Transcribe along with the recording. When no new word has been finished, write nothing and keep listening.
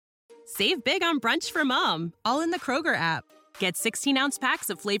Save big on brunch for mom, all in the Kroger app. Get 16-ounce packs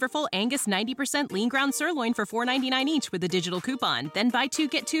of flavorful Angus 90% lean ground sirloin for $4.99 each with a digital coupon. Then buy 2,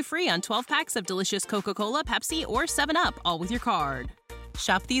 get 2 free on 12 packs of delicious Coca-Cola, Pepsi, or 7-Up, all with your card.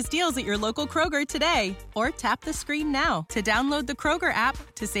 Shop these deals at your local Kroger today, or tap the screen now to download the Kroger app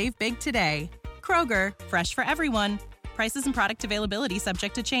to save big today. Kroger, fresh for everyone. Prices and product availability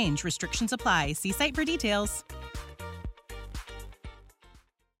subject to change. Restrictions apply. See site for details.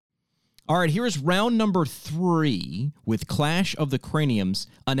 All right, here is round number 3 with Clash of the Craniums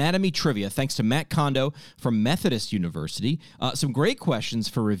Anatomy Trivia, thanks to Matt Kondo from Methodist University. Some great questions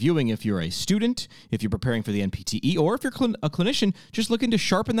for reviewing if you're a student, if you're preparing for the NPTE, or if you're a clinician just looking to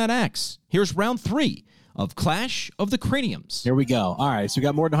sharpen that axe. Here's round 3 of Clash of the Craniums. Here we go. All right, so we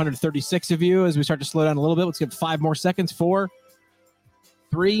got more than 136 of you. As we start to slow down a little bit, let's give 5 more seconds. 4,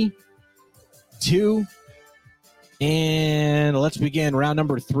 3, 2, and let's begin round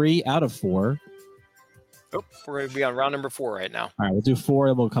number 3 out of 4. Oh, we're going to be on round number 4 right now. All right, we'll do 4,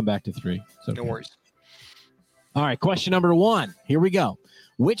 and we'll come back to 3. Okay. No worries. All right, question number 1. Here we go.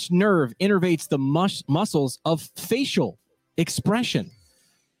 Which nerve innervates the muscles of facial expression?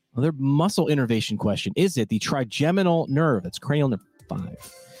 Another muscle innervation question. Is it the trigeminal nerve? That's cranial nerve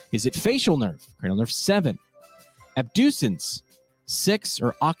 5. Is it facial nerve? Cranial nerve 7. Abducens 6,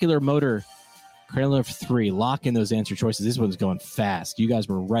 or ocular motor? Cranial nerve 3. Lock in those answer choices. This one's going fast. You guys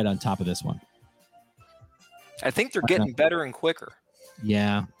were right on top of this one. I think they're getting better and quicker.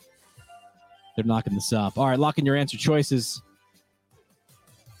 Yeah. They're knocking this up. All right, lock in your answer choices.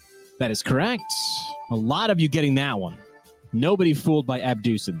 That is correct. A lot of you getting that one. Nobody fooled by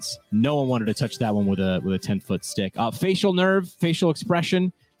abducens. No one wanted to touch that one with a 10-foot stick. Facial nerve, facial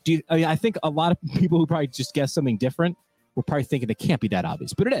expression. I think a lot of people who probably just guessed something different were probably thinking it can't be that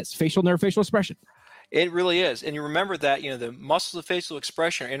obvious, but it is. Facial nerve, facial expression. It really is. And you remember that, the muscles of facial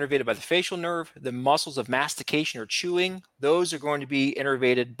expression are innervated by the facial nerve. The muscles of mastication or chewing, those are going to be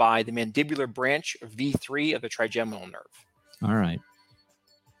innervated by the mandibular branch, or V3, of the trigeminal nerve. All right.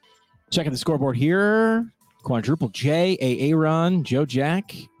 Checking the scoreboard here. Quadruple J, Aaron, Joe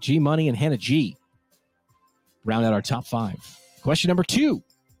Jack, G Money, and Hannah G. Round out our top 5. Question number 2.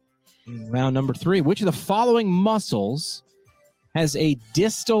 Round number 3. Which of the following muscles has a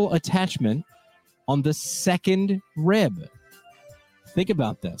distal attachment on the second rib? Think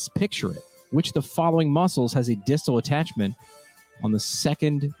about this. Picture it. Which of the following muscles has a distal attachment on the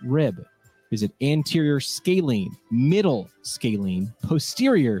second rib? Is it anterior scalene, middle scalene,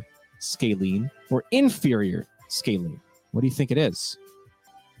 posterior scalene, or inferior scalene? What do you think it is?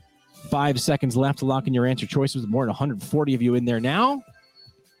 5 seconds left to lock in your answer choices. More than 140 of you in there now.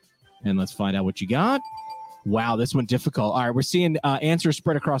 And let's find out what you got. Wow, this one difficult. All right, we're seeing answers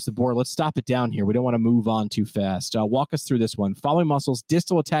spread across the board. Let's stop it down here. We don't want to move on too fast. Walk us through this one. Following muscles,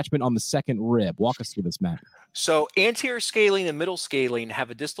 distal attachment on the second rib. Walk us through this, Matt. So anterior scalene and middle scalene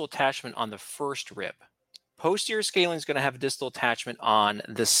have a distal attachment on the first rib. Posterior scalene is going to have a distal attachment on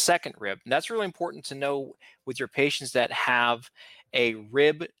the second rib. And that's really important to know with your patients that have a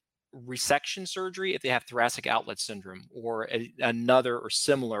rib resection surgery if they have thoracic outlet syndrome or another or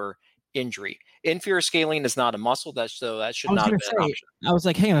similar injury. Inferior scalene is not a muscle. That should not have been an option. I was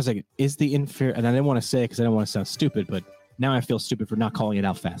like, hang on a second. Is the inferior, and I didn't want to say it because I didn't want to sound stupid, but now I feel stupid for not calling it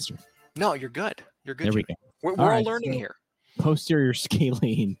out faster. No, you're good. You're good. There we go. We're all learning here. Posterior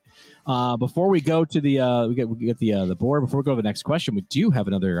scalene. Before we go to the we get the board. Before we go to the next question, we do have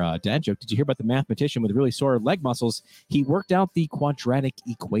another dad joke. Did you hear about the mathematician with really sore leg muscles? He worked out the quadratic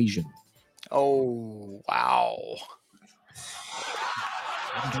equation. Oh wow!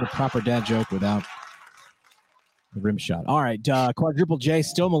 The proper dad joke without the rim shot. All right, Quadruple J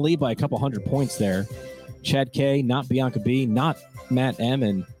still in the lead by a couple 100 points there. Chad K, not Bianca B, not Matt M,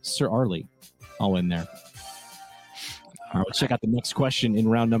 and Sir Arlie all in there. All right, let's check out the next question in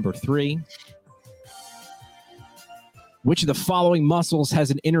round number 3. Which of the following muscles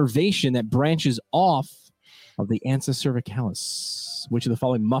has an innervation that branches off of the ansa cervicalis? Which of the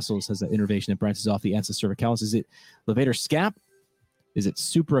following muscles has that innervation that branches off the ansa cervicalis? Is it levator scap? Is it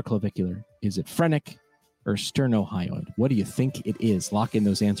supraclavicular? Is it phrenic or sternohyoid? What do you think it is? Lock in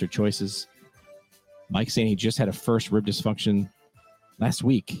those answer choices. Mike saying he just had a first rib dysfunction last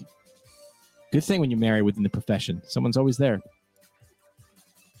week. Good thing when you're married within the profession. Someone's always there.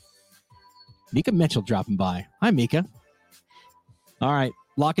 Mika Mitchell dropping by. Hi, Mika. All right.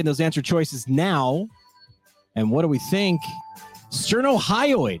 Lock in those answer choices now. And what do we think?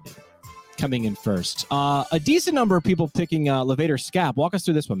 Sternohyoid. coming in first. A decent number of people picking levator scap. Walk us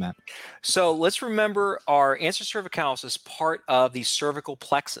through this one, Matt. So let's remember our ansa cervicalis is part of the cervical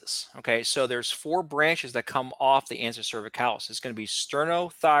plexus. Okay, so there's 4 branches that come off the ansa cervicalis. It's going to be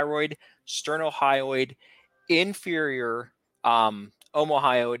sternothyroid, sternohyoid, inferior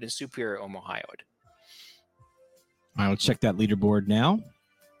omohyoid, and superior omohyoid. All right, let's check that leaderboard now.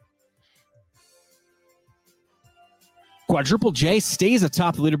 Quadruple J stays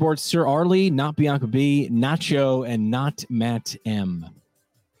atop the leaderboard. Sir Arlie, not Bianca B, Nacho, and not Matt M.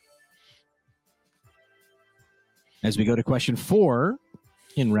 As we go to question 4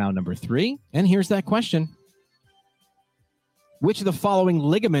 in round number 3. And here's that question. Which of the following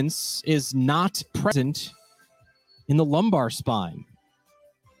ligaments is not present in the lumbar spine?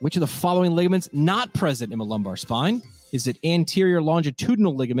 Which of the following ligaments not present in the lumbar spine? Is it anterior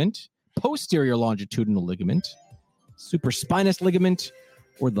longitudinal ligament, posterior longitudinal ligament, supraspinous ligament,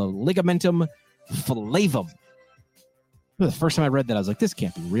 or the ligamentum flavum? The first time I read that, I was like, this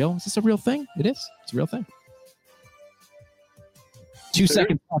can't be real. Is this a real thing? It is. It's a real thing. 2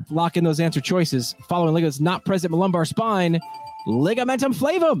 seconds left. Lock in those answer choices. Following ligaments not present in the lumbar spine, ligamentum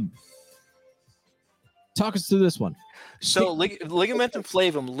flavum. Talk us through this one. So ligamentum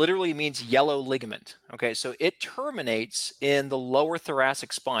flavum literally means yellow ligament. Okay, so it terminates in the lower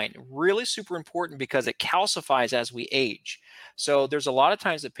thoracic spine. Really super important because it calcifies as we age. So there's a lot of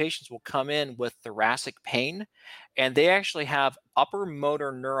times that patients will come in with thoracic pain, and they actually have upper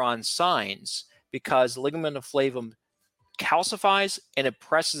motor neuron signs because ligamentum flavum calcifies and it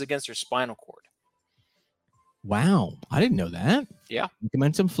presses against their spinal cord. Wow, I didn't know that. Yeah,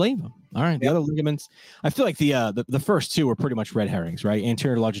 ligamentum flavum. All right, the other ligaments. I feel like the first 2 were pretty much red herrings, right?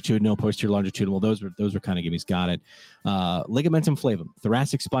 Anterior longitudinal, posterior longitudinal. Those were kind of gimmies. Got it. Ligamentum flavum,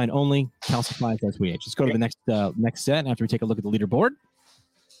 thoracic spine only, calcifies as we age. Let's go to the next set after we take a look at the leaderboard.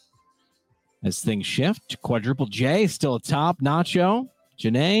 As things shift, Quadruple J is still atop. Nacho,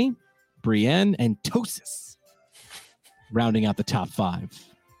 Janae, Brienne, and Tosis rounding out the top 5.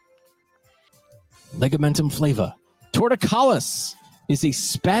 Ligamentum flava. Torticollis is a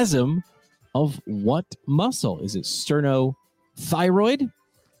spasm of what muscle? Is it sternothyroid?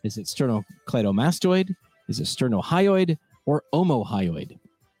 Is it sternocleidomastoid? Is it sternohyoid or omohyoid?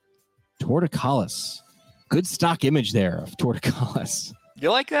 Torticollis. Good stock image there of torticollis.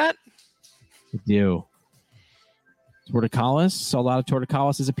 You like that? I do. Torticollis. Saw a lot of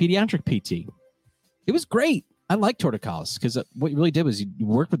torticollis as a pediatric PT. It was great. I like torticollis because what you really did was you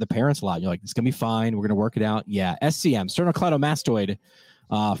worked with the parents a lot. You're like, it's going to be fine. We're going to work it out. Yeah. SCM, sternocleidomastoid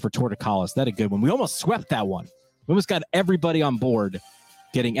for torticollis. That's a good one. We almost swept that one. We almost got everybody on board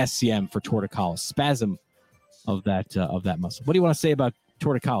getting SCM for torticollis. Spasm of that muscle. What do you want to say about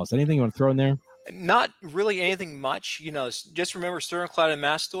torticollis? Anything you want to throw in there? Not really anything much. Just remember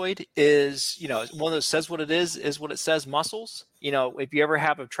sternocleidomastoid is, one that says what it is what it says, muscles. If you ever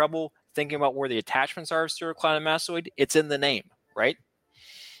have a trouble thinking about where the attachments are of sternocleidomastoid, it's in the name, right?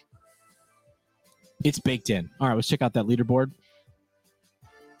 It's baked in. All right, let's check out that leaderboard.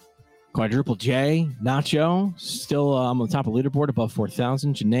 Quadruple J, Nacho, still on the top of the leaderboard, above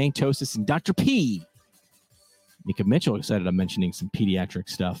 4,000. Janae, Tosis, and Dr. P. Mika Mitchell excited I'm mentioning some pediatric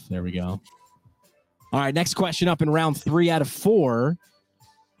stuff. There we go. All right, next question up in round 3 out of 4.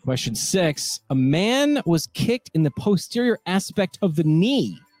 Question 6. A man was kicked in the posterior aspect of the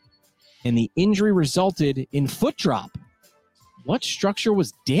knee, and the injury resulted in foot drop. What structure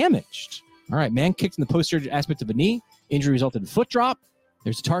was damaged? All right, man kicked in the posterior aspect of the knee. Injury resulted in foot drop.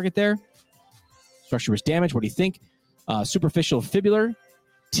 There's a target there. Structure was damaged. What do you think? Superficial fibular,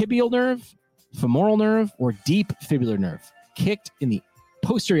 tibial nerve, femoral nerve, or deep fibular nerve? Kicked in the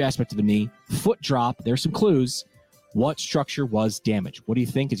posterior aspect of the knee, foot drop. There's some clues. What structure was damaged? What do you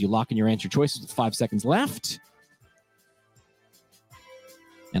think as you lock in your answer choices with 5 seconds left?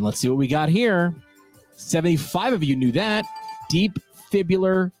 And let's see what we got here. 75 of you knew that. Deep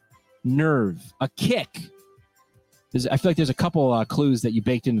fibular nerve. A kick. I feel like there's a couple clues that you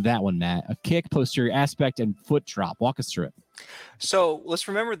baked into that one, Matt. A kick, posterior aspect, and foot drop. Walk us through it. So let's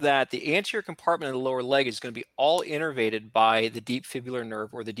remember that the anterior compartment of the lower leg is going to be all innervated by the deep fibular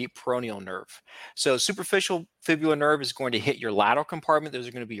nerve or the deep peroneal nerve. So superficial fibular nerve is going to hit your lateral compartment. Those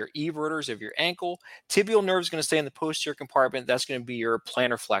are going to be your everters of your ankle. Tibial nerve is going to stay in the posterior compartment. That's going to be your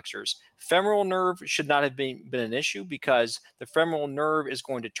plantar flexors. Femoral nerve should not have been an issue because the femoral nerve is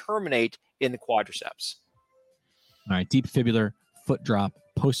going to terminate in the quadriceps. All right, deep fibular, foot drop,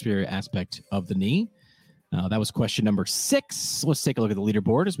 posterior aspect of the knee. That was question number 6. Let's take a look at the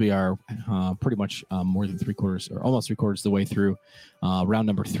leaderboard as we are pretty much more than 3/4 or almost 3/4 of the way through round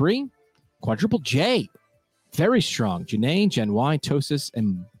number 3. Quadruple J, very strong. Janae, Gen Y, Tosis,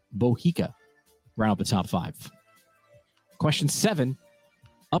 and Bohica. Round up the top 5. Question 7,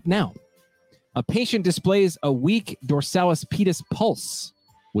 up now. A patient displays a weak dorsalis pedis pulse.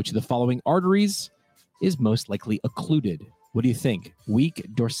 Which of the following arteries is most likely occluded? What do you think? Weak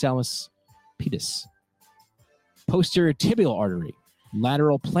dorsalis pedis. Posterior tibial artery,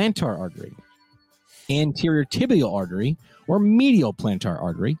 lateral plantar artery, anterior tibial artery, or medial plantar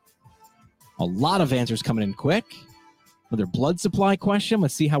artery? A lot of answers coming in quick. Another blood supply question.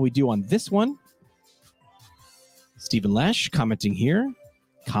 Let's see how we do on this one. Stephen Lesh commenting here.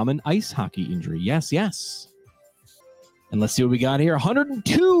 Common ice hockey injury. Yes, yes. And let's see what we got here.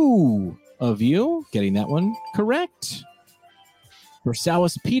 102 of you getting that one correct.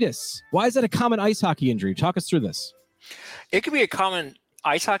 Dorsalis pedis. Why is that a common ice hockey injury? Talk us through this. It could be a common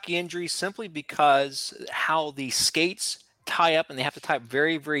ice hockey injury simply because how the skates tie up, and they have to tie up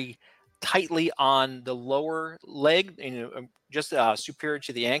very, very tightly on the lower leg, just superior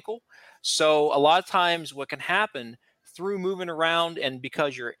to the ankle. So a lot of times what can happen through moving around, and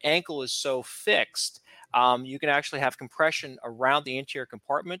because your ankle is so fixed, you can actually have compression around the anterior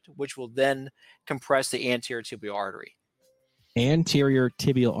compartment, which will then compress the anterior tibial artery. Anterior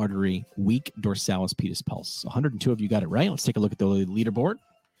tibial artery, weak dorsalis pedis pulse. 102 of you got it right. Let's take a look at the leaderboard.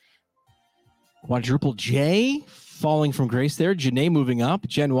 Quadruple J falling from grace there. Janae moving up.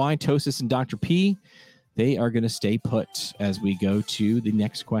 Gen Y, Tosis, and Dr. P, they are going to stay put as we go to the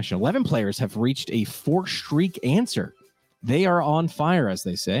next question. 11 players have reached a 4-streak answer. They are on fire, as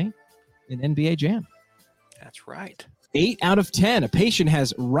they say, in NBA Jam. That's right. 8 out of 10. A patient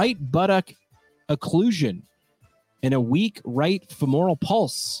has right buttock occlusion and a weak right femoral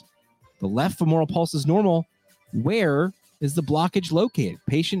pulse. The left femoral pulse is normal. Where is the blockage located?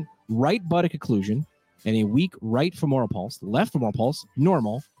 Patient, right buttock occlusion and a weak right femoral pulse. The left femoral pulse,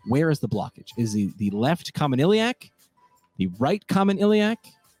 normal. Where is the blockage? Is the left common iliac, the right common iliac,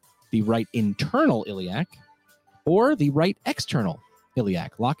 the right internal iliac, or the right external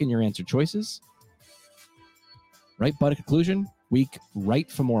iliac? Lock in your answer choices. Right buttock occlusion, weak right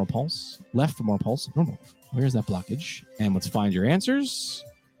femoral pulse, left femoral pulse, normal. Where's that blockage? And let's find your answers.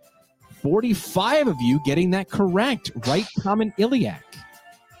 45 of you getting that correct. Right common iliac.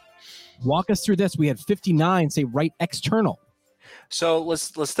 Walk us through this. We had 59 say right external. So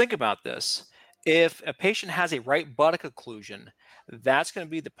let's think about this. If a patient has a right buttock occlusion, that's going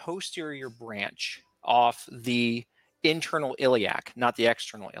to be the posterior branch off the internal iliac, not the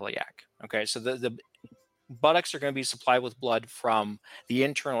external iliac. Okay, so the buttocks are going to be supplied with blood from the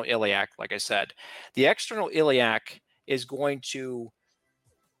internal iliac, like I said. The external iliac is going to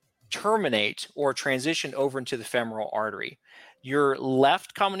terminate or transition over into the femoral artery. Your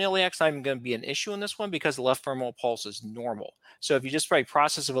left common iliac is not even going to be an issue in this one because the left femoral pulse is normal. So if you just by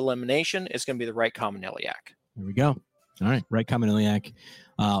process of elimination, it's going to be the right common iliac. There we go. All right, right common iliac.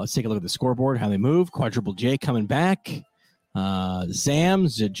 Let's take a look at the scoreboard, how they move. Quadruple J coming back.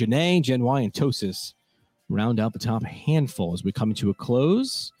 Zams, Janae, Gen Y, and Tosis round out the top handful as we come to a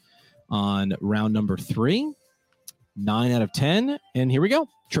close on round number 3. 9 out of 10. And here we go.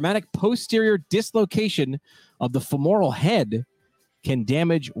 Traumatic posterior dislocation of the femoral head can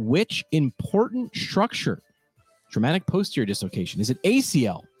damage which important structure? Traumatic posterior dislocation. Is it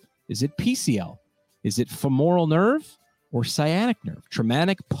ACL? Is it PCL? Is it femoral nerve or sciatic nerve?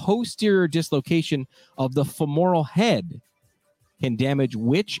 Traumatic posterior dislocation of the femoral head can damage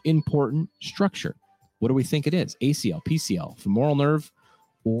which important structure? What do we think it is? ACL, PCL, femoral nerve,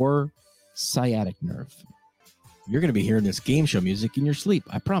 or sciatic nerve? You're going to be hearing this game show music in your sleep,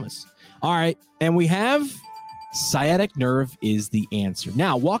 I promise. All right, and we have sciatic nerve is the answer.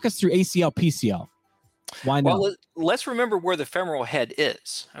 Now, walk us through ACL, PCL. Why not? Well, let's remember where the femoral head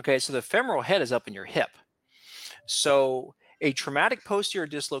is. Okay, so the femoral head is up in your hip. So a traumatic posterior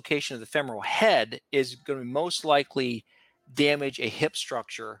dislocation of the femoral head is going to most likely damage a hip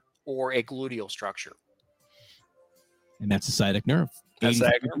structure or a gluteal structure. And that's the sciatic nerve. That's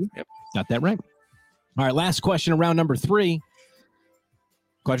sciatic nerve. Yep. Got that right. All right, last question around number 3.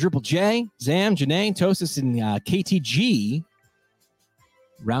 Quadruple J, Zam, Janae, Tosis, and KTG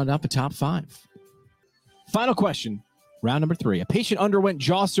round up the top 5. Final question, round number 3. A patient underwent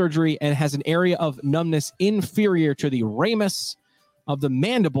jaw surgery and has an area of numbness inferior to the ramus of the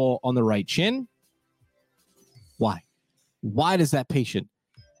mandible on the right chin. Why? Why does that patient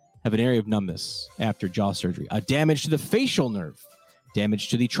have an area of numbness after jaw surgery? A damage to the facial nerve, damage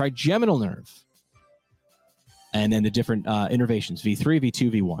to the trigeminal nerve, and then the different innervations, V3,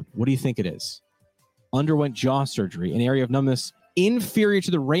 V2, V1. What do you think it is? Underwent jaw surgery, an area of numbness inferior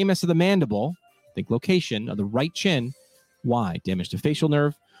to the ramus of the mandible, think location, of the right chin. Why? Damage to facial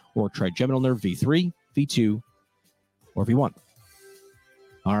nerve or trigeminal nerve, V3, V2, or V1.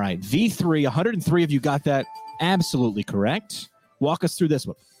 All right. V3, 103 of you got that absolutely correct. Walk us through this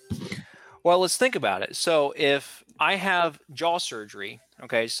one. Well, let's think about it. So if I have jaw surgery,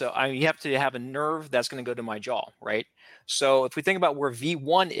 okay, so you have to have a nerve that's going to go to my jaw, right? So if we think about where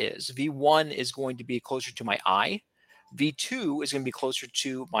V1 is going to be closer to my eye. V2 is going to be closer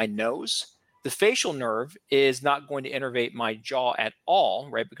to my nose. The facial nerve is not going to innervate my jaw at all,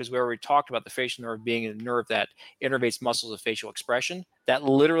 right? Because we already talked about the facial nerve being a nerve that innervates muscles of facial expression. That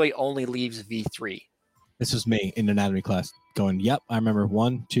literally only leaves V3. This was me in anatomy class going, yep, I remember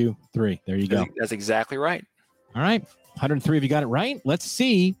 1, 2, 3. There you go. That's exactly right. All right. 103 of you got it right. Let's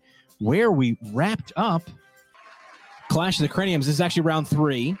see where we wrapped up. Clash of the Craniums. This is actually round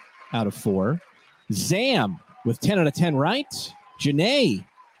 3 out of 4. Zam with 10 out of 10 right. Janae,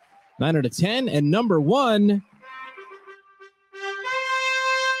 9 out of 10. And number 1,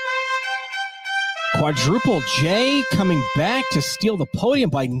 Quadruple J coming back to steal the podium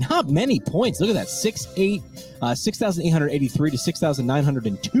by not many points. Look at that, 6,883 to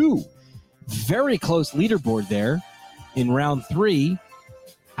 6,902. Very close leaderboard there in round 3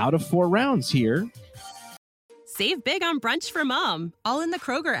 out of 4 rounds here. Save big on brunch for mom, all in the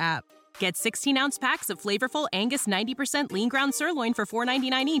Kroger app. Get 16-ounce packs of flavorful Angus 90% lean ground sirloin for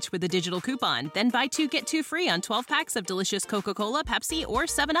 $4.99 each with a digital coupon. Then buy 2, get 2 free on 12 packs of delicious Coca-Cola, Pepsi, or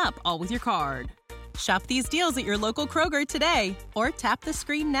 7-Up, all with your card. Shop these deals at your local Kroger today, or tap the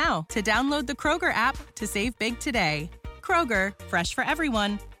screen now to download the Kroger app to save big today. Kroger, fresh for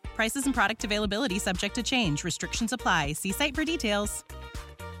everyone. Prices and product availability subject to change. Restrictions apply. See site for details.